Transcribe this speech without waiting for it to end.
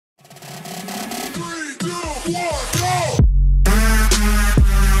Hey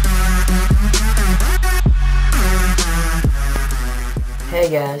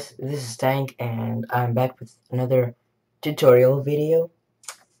guys, this is Tank and I'm back with another tutorial video,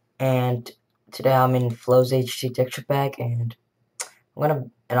 and today I'm in Flow's HD texture pack and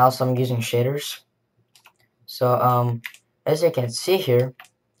I'm using shaders. So as you can see here,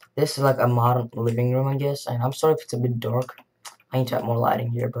 this is like a modern living room, I guess, and I'm sorry if it's a bit dark. I need to have more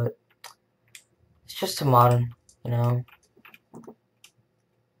lighting here, but it's just a modern, a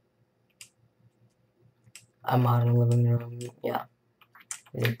modern living room, yeah.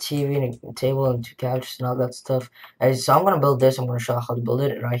 With a TV and a table and 2 couches and all that stuff. So I'm gonna build this. I'm gonna show how to build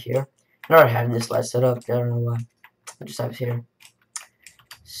it right here. I already have this light set up. I don't know why. I just have it here.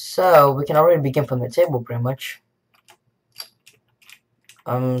 So we can already begin from the table pretty much.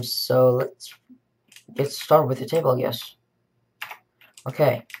 So let's get started with the table, I guess.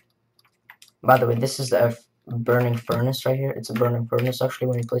 Okay. By the way, this is the burning furnace right here. It's a burning furnace actually.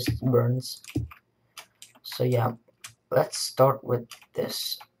 When you place it, it burns. So yeah, let's start with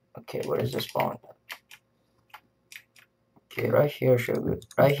this. Okay, where is this spawn? Okay, right here, should be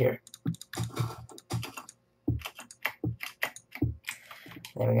right here.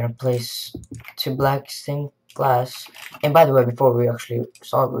 Then we're gonna place 2 black stained glass. And by the way, before we actually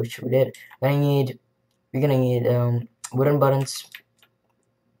start, which we did, we're gonna need wooden buttons.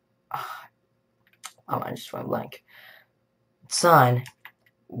 Oh, I just went blank. Sign,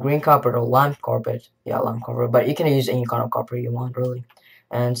 green carpet or lime carpet. Yeah, lime carpet, but you can use any kind of carpet you want, really.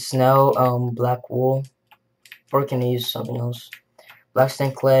 And snow, black wool, or you can use something else. Black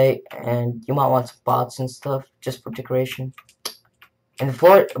stained clay, and you might want some pots and stuff just for decoration. And the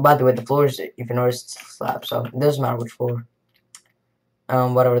floor, by the way, the floor is, if you notice, it's slab, so it doesn't matter which floor.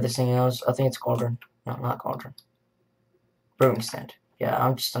 Whatever this thing is, I think it's cauldron. No, not cauldron. Brewing stand. Yeah,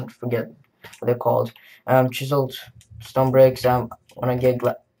 I'm just starting to forget what they're called. Chiseled stone bricks. I'm gonna get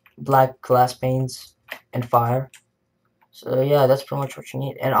black glass panes and fire. So yeah, that's pretty much what you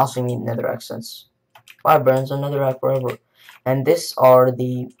need. And also you need nether accents. Fire burns on netherrack forever. And these are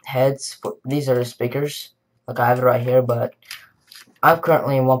the heads. These are the speakers. Like I have it right here, but I'm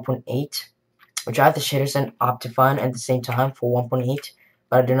currently in 1.8, which I have the shaders and Optifine at the same time for 1.8,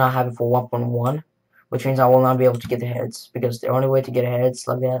 but I do not have it for 1.1, which means I will not be able to get the heads, because the only way to get heads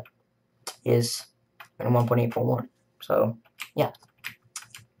like that is in 1.8.1. So, yeah.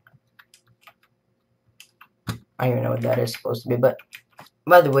 I don't even know what that is supposed to be, but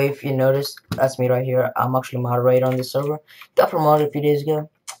by the way, if you notice, that's me right here. I'm actually moderator on this server. Got promoted a few days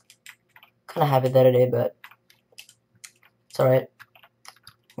ago. Kind of have it the other day, but it's alright.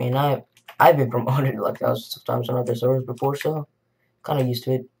 I mean, I've been promoted like thousands of times on other servers before, so kind of used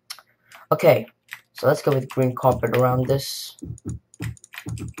to it. Okay, so let's go with green carpet around this.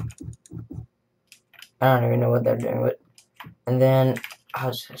 I don't even know what they're doing with. And then,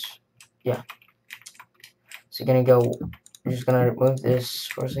 how's this? Yeah. So you're just gonna remove this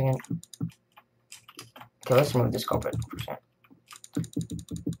for a second. Okay, let's remove this carpet for a second.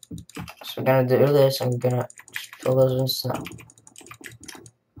 So we're gonna do this, and we're gonna fill those in snow.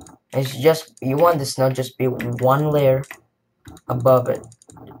 It's just, you want the snow just be 1 layer above it,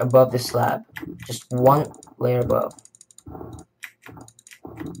 above the slab. Just 1 layer above.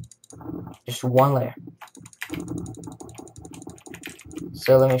 Just 1 layer.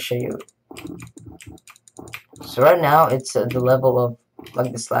 So let me show you. So right now it's at the level of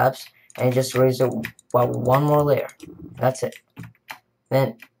like the slabs, and just raise it by 1 more layer. That's it.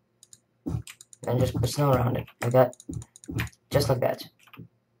 Then just put snow around it like that, just like that.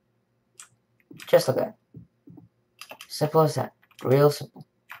 Just like that. Simple as that. Real simple.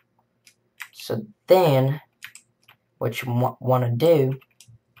 So then, what you want to do,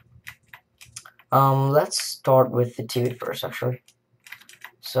 let's start with the TV first, actually.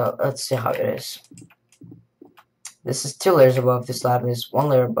 So let's see how it is. This is 2 layers above the slab, and this is 1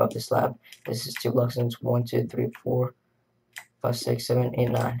 layer above the slab. This is 2 blocks, and it's 1, 2, 3, 4, 5, 6, 7, 8,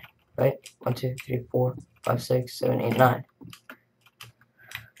 9. Right? 1, 2, 3, 4, 5, 6, 7, 8, 9.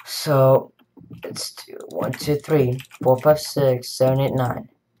 So it's 1, 2, 3, 4, 5, 6, 7, 8, 9.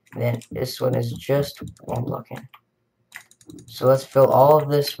 Then this one is just 1 block in. So let's fill all of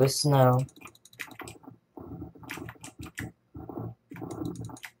this with snow.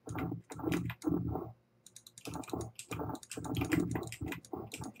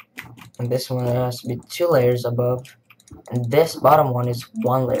 And this one has to be 2 layers above. And this bottom one is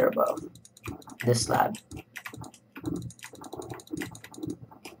 1 layer above this slab.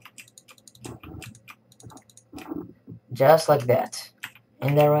 Just like that.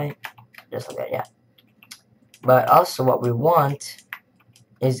 Isn't that right? Just like that, yeah. But also what we want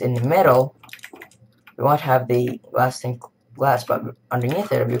is in the middle, we won't have the glass, but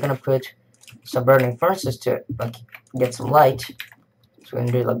underneath it, we're gonna put some burning furnaces to it, like get some light. So we're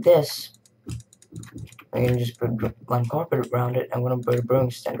gonna do it like this. I'm gonna just put lime carpet around it. I'm gonna put a brewing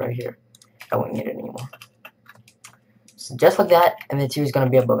stand right here. I won't need it anymore. So just like that, and the TV is gonna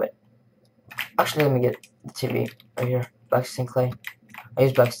be above it. Actually, let me get the TV right here. Black stained clay. I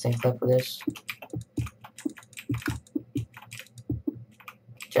use black stained clay for this.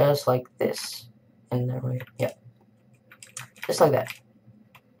 Just like this. And then right, yeah. Just like that.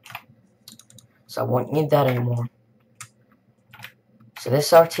 So I won't need that anymore. So this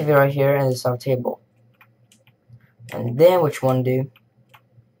is our TV right here, and this is our table. And then which one do?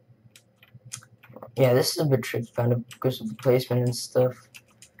 Yeah, this is a bit tricky kind of because of the placement and stuff.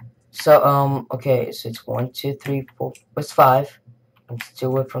 So okay, so it's 1, 2, 3, 4. It's 5. It's 2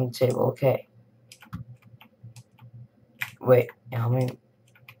 away from the table. Okay. Wait, how many?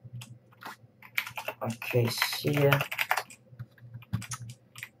 Okay, see ya.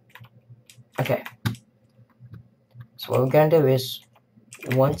 Okay. So what we're gonna do is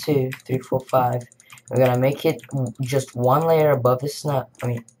 1, 2, 3, 4, 5. We're gonna make it just one layer above the snap.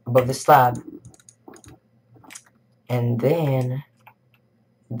 Above the slab. And then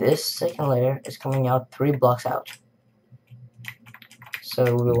this second layer is coming out 3 blocks out. So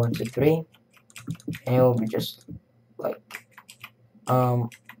we'll go 1, 2, 3, and it will be just like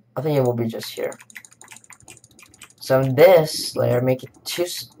I think it will be just here. So this layer, make it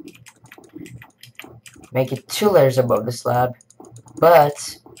two layers above the slab,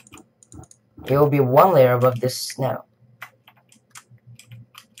 but it will be 1 layer above this snow.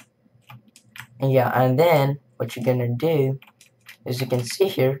 And yeah, and then what you're gonna do is, you can see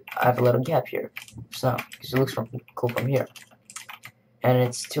here, I have a little gap here, snow, because it looks cool from here, and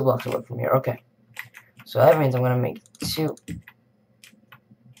it's 2 blocks away from here. Okay, so that means I'm gonna make 2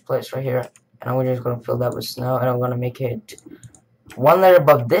 places right here, and I'm just gonna fill that with snow, and I'm gonna make it 1 layer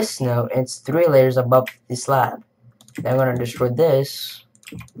above this snow, and it's 3 layers above the slab. Then I'm gonna destroy this.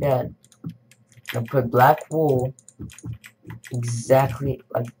 Yeah, and put black wool exactly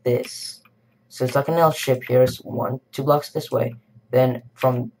like this. So it's like an L shape here. It's 2 blocks this way. Then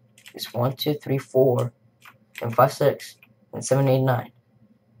from it's 1, 2, 3, 4, and 5, 6, and 7, 8, 9.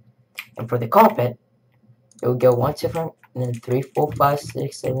 And for the carpet, it will go 1, 2, from, and then 3, 4, 5,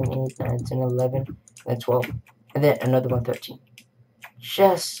 6, 7, 8, 9, 10, 11, and then 12, and then another one, 13.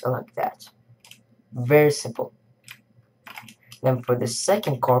 Just like that. Very simple. Then for the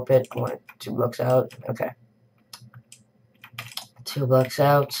second carpet, I want it 2 blocks out. Okay. 2 blocks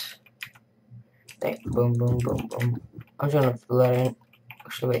out. Then boom, boom, boom, boom. I'm just gonna fill that in.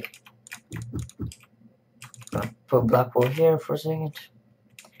 Actually, wait. I'm gonna put black wool here for a second.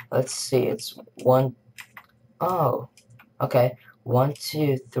 Let's see. It's 1. Oh. Okay. 1,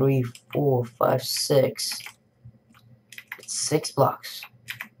 2, 3, 4, 5, 6. It's 6 blocks.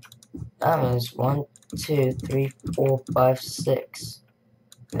 That means 1, 2, 3, 4, 5, 6.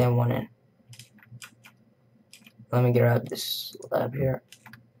 And then 1 in. Let me get out this lab here.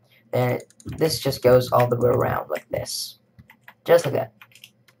 And this just goes all the way around like this. Just like that.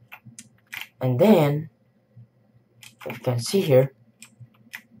 And then, if you can see here,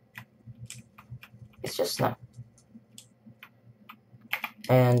 it's just snow.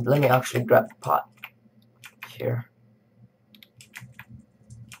 And let me actually grab the pot here.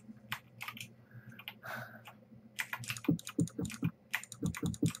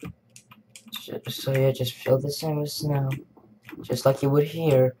 So yeah, just fill this in with snow, just like you would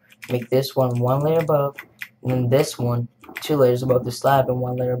here. Make this one 1 layer above, and then this one 2 layers above the slab and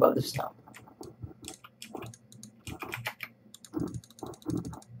 1 layer above the snow.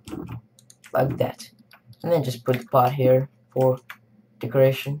 Like that. And then just put the pot here for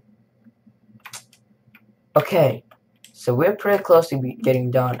decoration. Okay, so we're pretty close to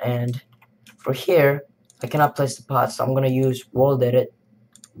getting done, and for here, I cannot place the pot, so I'm gonna use World Edit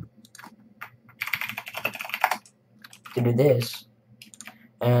to do this.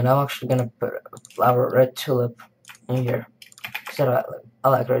 And I'm actually gonna put a flower red tulip in here, because I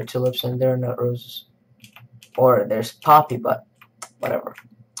like red tulips, and there are not roses. Or there's poppy, but whatever.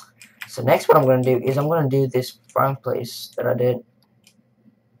 So next, what I'm gonna do is I'm gonna do this fireplace that I did.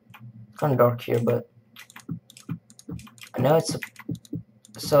 Kind of dark here, but I know it's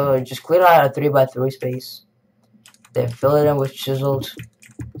so just clear out a 3x3 space. Then fill it in with chiseled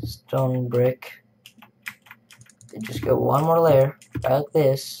stone brick. Then just go 1 more layer like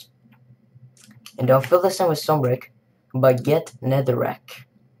this, and don't fill this in with stone brick, but get netherrack.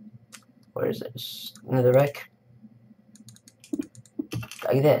 Where is this? Netherrack.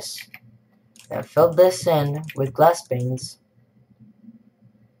 Like this. Then fill this in with glass panes.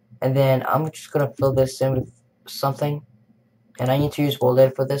 And then I'm just gonna fill this in with something. And I need to use world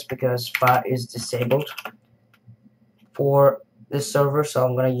edit for this because fire is disabled for this server. So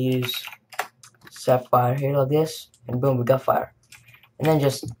I'm gonna use set fire here like this, and boom, we got fire. And then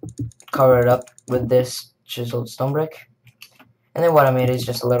just cover it up with this chiseled stone brick. And then what I made is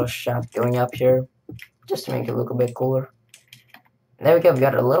just a little shaft going up here, just to make it look a bit cooler. And there we go, we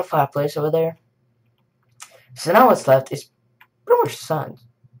got a little fireplace over there. So now what's left is pretty much sun.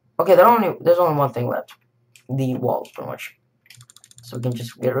 Okay, there's only one thing left. The walls, pretty much. So we can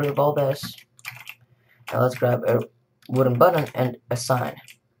just get rid of all this. Now let's grab a wooden button and a sign.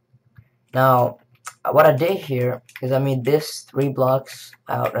 Now, what I did here is I made this 3 blocks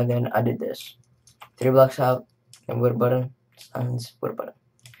out, and then I did this. 3 blocks out, and wooden button, signs, wooden button.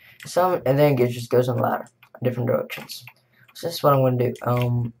 And then it just goes on the ladder, different directions. So this is what I'm going to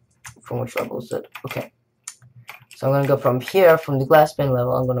do. From which level is it? Okay. So I'm going to go from here, from the glass pane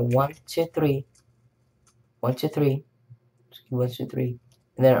level, I'm going to 1, 2, 3. 1, 2, 3. 1, 2, 3.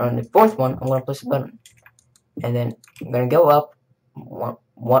 And then on the 4th one, I'm going to place a button. And then I'm going to go up 1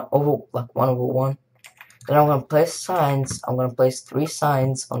 over 1. Then I'm going to place signs. I'm going to place 3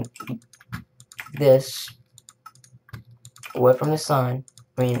 signs on this, away from the sign.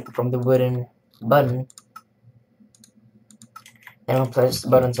 From the wooden button. And I'm going to place the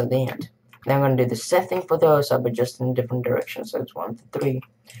buttons at the end. Then I'm going to do the same thing for the other side, but just in different directions. So it's 1, 2, 3.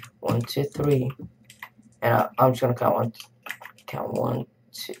 1, 2, 3. And I'm just going to count 1,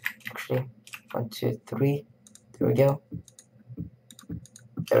 2, actually, 1, 2, 3. There we go.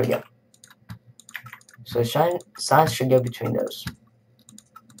 There we go. So signs should go between those.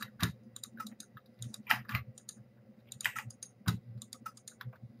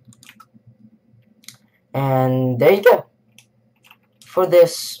 And there you go. For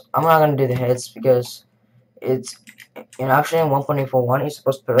this, I'm not gonna do the heads because it's actually in 1.841 you're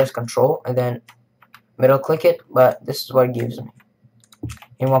supposed to press Control and then middle click it, but this is what it gives me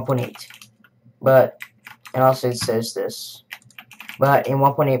in 1.8. And also it says this. But in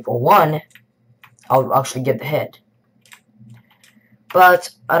 1.841 I'll actually get the head. But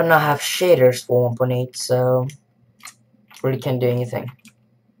I do not have shaders for 1.8, so really can't do anything.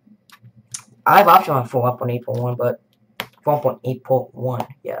 I have Optimum for 1.8.1, but 1.8.1,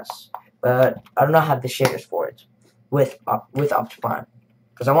 yes. But I do not have the shaders for it with Optimum,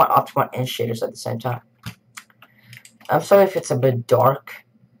 because I want Optimum and shaders at the same time. I'm sorry if it's a bit dark,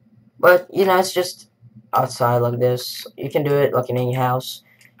 but it's just outside like this. You can do it like in any house.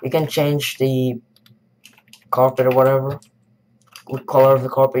 You can change the carpet or whatever, with color of the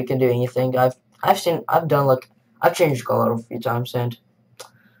carpet. You can do anything. I've changed color a few times, and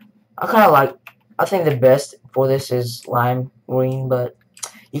I think the best for this is lime green, but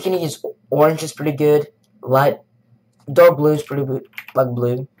you can use orange is pretty good. Dark blue is pretty good, like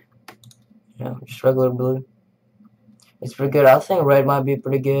blue. Just regular blue. It's pretty good. I think red might be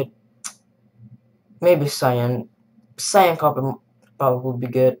pretty good. Maybe cyan. Cyan carpet probably would be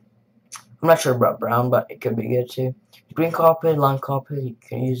good. I'm not sure about brown, but it could be good too. Green carpet, lime carpet, you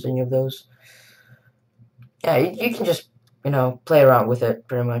can use any of those. Yeah, you can just, play around with it,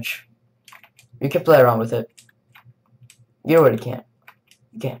 pretty much. You can play around with it. You really can.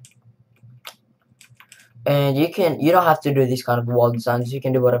 You can. And you don't have to do these kind of wall designs. You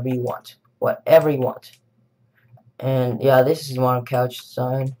can do whatever you want. Whatever you want. And yeah, this is one couch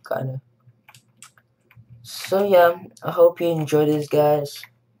design, kind of. So yeah, I hope you enjoyed this, guys.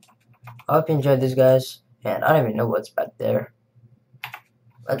 And I don't even know what's back there.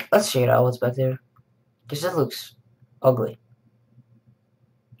 Let's check it out, what's back there. Because it looks ugly.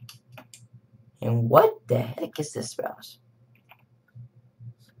 And what the heck is this spouse?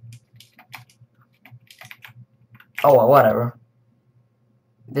 Oh, well, whatever.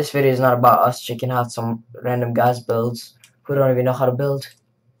 This video is not about us checking out some random guy's builds who don't even know how to build.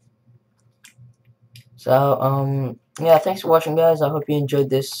 So, yeah, thanks for watching, guys. I hope you enjoyed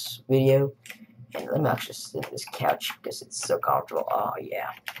this video. And let me actually sit on this couch because it's so comfortable. Oh,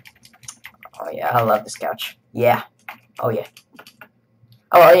 yeah. Oh, yeah, I love this couch. Yeah. Oh, yeah.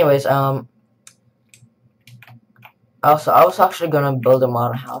 Oh, anyways, I was actually gonna build a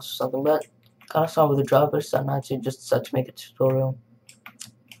modern house or something, but kind of saw with the drivers, so I just decided to make a tutorial.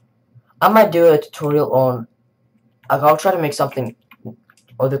 I might do a tutorial on, I'll try to make something,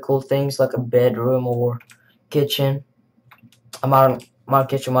 other cool things like a bedroom or kitchen, a modern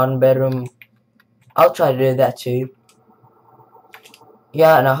kitchen, modern bedroom. I'll try to do that too.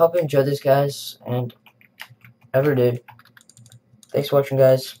 Yeah, and I hope you enjoyed this, guys, and ever do. Thanks for watching,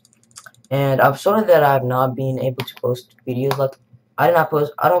 guys. And I'm sorry that I have not been able to post videos. Like, I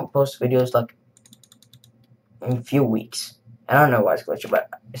don't post videos like in a few weeks. And I don't know why it's glitchy, but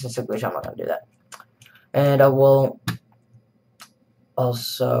since it's a glitch, I'm not gonna do that. And I will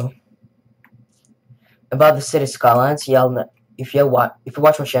also about the city skylines. If you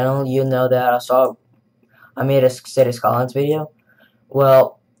watch my channel, you know that I made a city skylines video.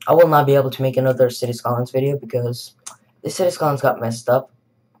 Well, I will not be able to make another city skylines video because the city skylines got messed up.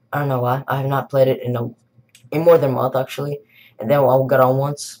 I don't know why. I have not played it in more than a month actually, and then I got on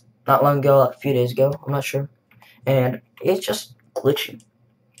once not long ago, like a few days ago. I'm not sure, and it's just glitching.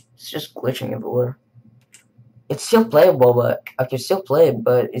 It's just glitching everywhere. It's still playable, but I can still play it,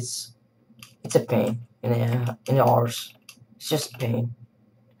 but it's a pain in the arse. It's just a pain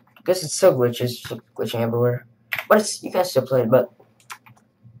because it's so glitchy. It's just glitching everywhere, but you can still play it. But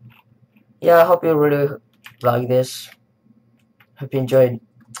yeah, I hope you really like this. Hope you enjoyed.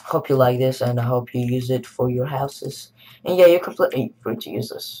 Hope you like this, and I hope you use it for your houses. And yeah, you're completely free to use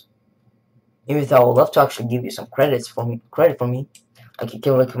this. Even though I would love to actually give you some credit from me, like you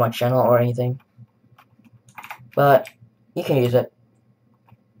can look at my channel or anything. But you can use it.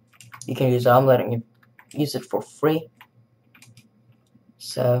 You can use it. I'm letting you use it for free.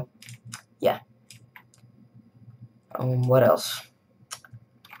 So yeah. What else?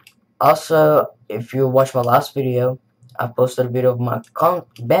 Also, if you watch my last video, I posted a video of my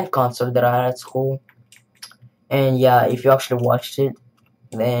band concert that I had at school. And yeah, if you actually watched it,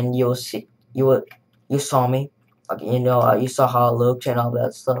 then you saw me, like, you saw how I looked and all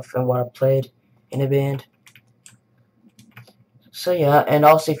that stuff and what I played in the band. So yeah, and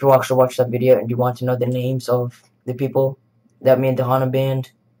also if you actually watch that video and you want to know the names of the people that made the Hana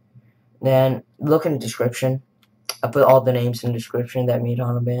band, then look in the description. I put all the names in the description that made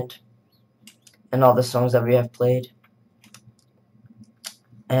Hana band and all the songs that we have played.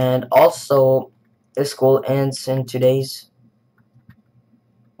 And also, the school ends in 2 days.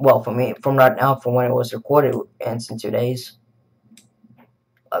 Well, for me, from right now, from when it was recorded, it ends in 2 days.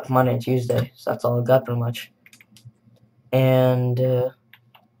 Like Monday and Tuesday. So that's all I got pretty much. And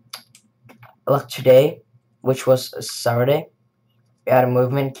like today, which was a Saturday, we had a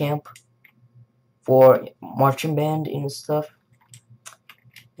movement camp for marching band and stuff.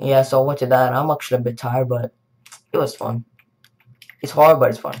 Yeah, so I went to that. I'm actually a bit tired, but it was fun. It's hard, but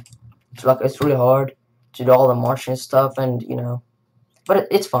it's fun. It's really hard to do all the marching stuff, and but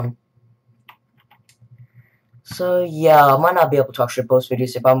it's fun. So yeah, I might not be able to actually post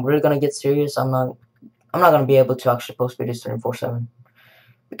videos if I'm really gonna get serious. I'm not gonna be able to actually post videos 24/7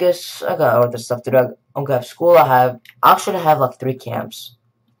 because I got other stuff to do. I'm gonna have school. I actually have like 3 camps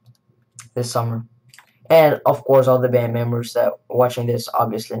this summer, and of course all the band members that are watching this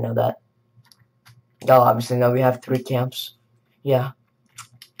obviously know that. Y'all obviously know we have 3 camps. Yeah,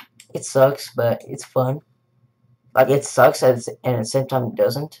 it sucks, but it's fun. Like it sucks, and at the same time it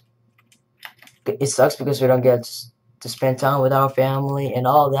doesn't. It sucks because we don't get to spend time with our family and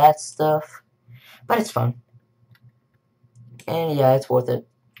all that stuff, but it's fun. And yeah, it's worth it.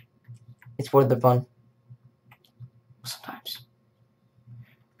 It's worth the fun. Sometimes.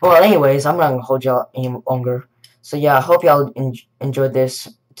 Well, anyways, I'm not gonna hold y'all any longer. So yeah, I hope y'all enjoyed this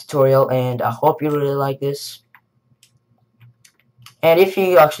tutorial, and I hope you really like this. And if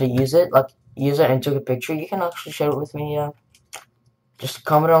you actually use it and took a picture, you can actually share it with me. Yeah, just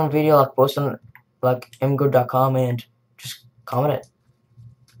comment on the video, like post on like mgood.com, and just comment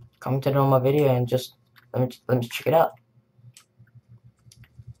it on my video, and just let me check it out.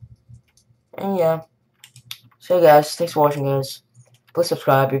 And yeah, so guys, thanks for watching, guys. Please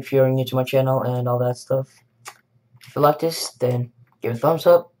subscribe if you're new to my channel and all that stuff. If you like this, then give a thumbs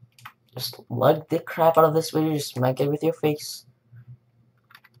up. Just like the crap out of this video. Just smack it with your face.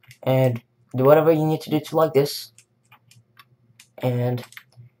 And do whatever you need to do to like this. And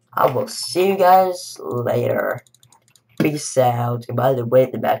I will see you guys later. Peace out. And by the way,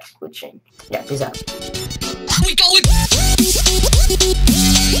 the back's glitching. Yeah, peace out.